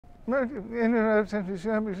Just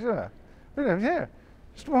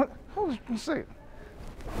one, hold on a second.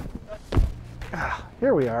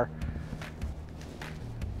 Here we are.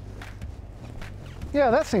 Yeah,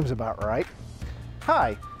 that seems about right.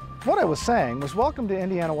 Hi, what I was saying was welcome to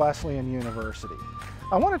Indiana Wesleyan University.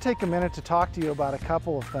 I want to take a minute to talk to you about a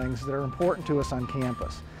couple of things that are important to us on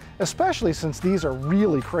campus, especially since these are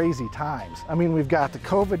really crazy times. I mean, we've got the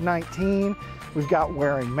COVID-19, we've got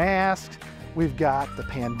wearing masks, we've got the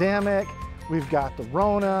pandemic, we've got the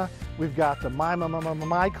Rona, we've got the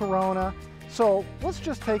my Corona. So let's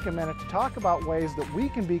just take a minute to talk about ways that we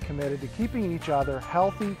can be committed to keeping each other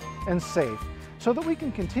healthy and safe so that we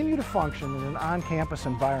can continue to function in an on-campus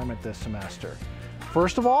environment this semester.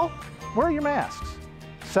 First of all, wear your masks.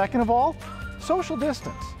 Second of all, social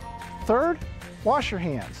distance. Third, wash your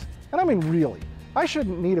hands. And I mean really, I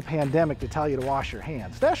shouldn't need a pandemic to tell you to wash your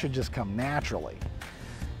hands. That should just come naturally.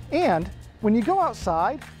 And when you go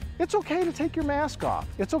outside, it's okay to take your mask off.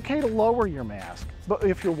 It's okay to lower your mask. But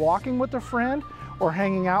if you're walking with a friend or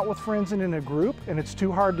hanging out with friends and in a group and it's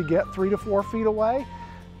too hard to get 3 to 4 feet away,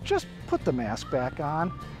 just put the mask back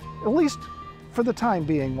on, at least for the time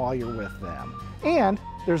being while you're with them. And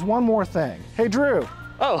there's one more thing. Hey, Drew.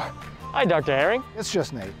 Oh, hi, Dr. Herring. It's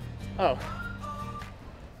just Nate. Oh.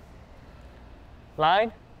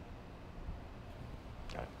 Line?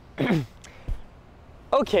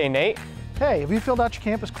 Okay, Nate. Hey, have you filled out your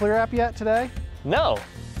Campus Clear app yet today? No.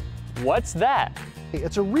 What's that?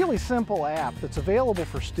 It's a really simple app that's available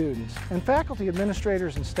for students, and faculty,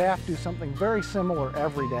 administrators, and staff do something very similar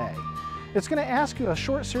every day. It's going to ask you a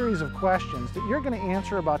short series of questions that you're going to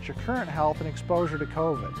answer about your current health and exposure to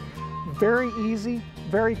COVID. Very easy,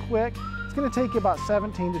 very quick. It's going to take you about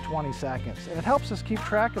 17 to 20 seconds, and it helps us keep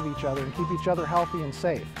track of each other and keep each other healthy and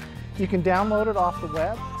safe. You can download it off the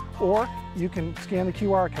web, or you can scan the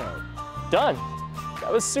QR code. Done.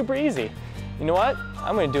 That was super easy. You know what?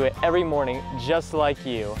 I'm going to do it every morning just like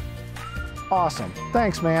you. Awesome.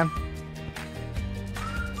 Thanks, man.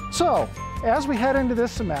 So, as we head into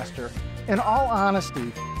this semester, in all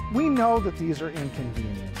honesty, we know that these are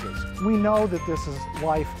inconveniences. We know that this is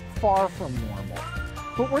life far from normal.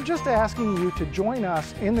 But we're just asking you to join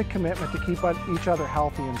us in the commitment to keep each other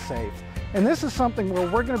healthy and safe. And this is something where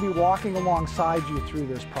we're going to be walking alongside you through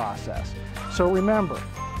this process. So remember,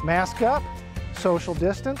 mask up, social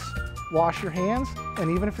distance, wash your hands, and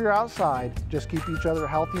even if you're outside, just keep each other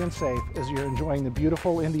healthy and safe as you're enjoying the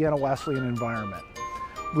beautiful Indiana Wesleyan environment.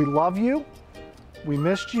 We love you, we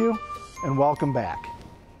missed you, and welcome back.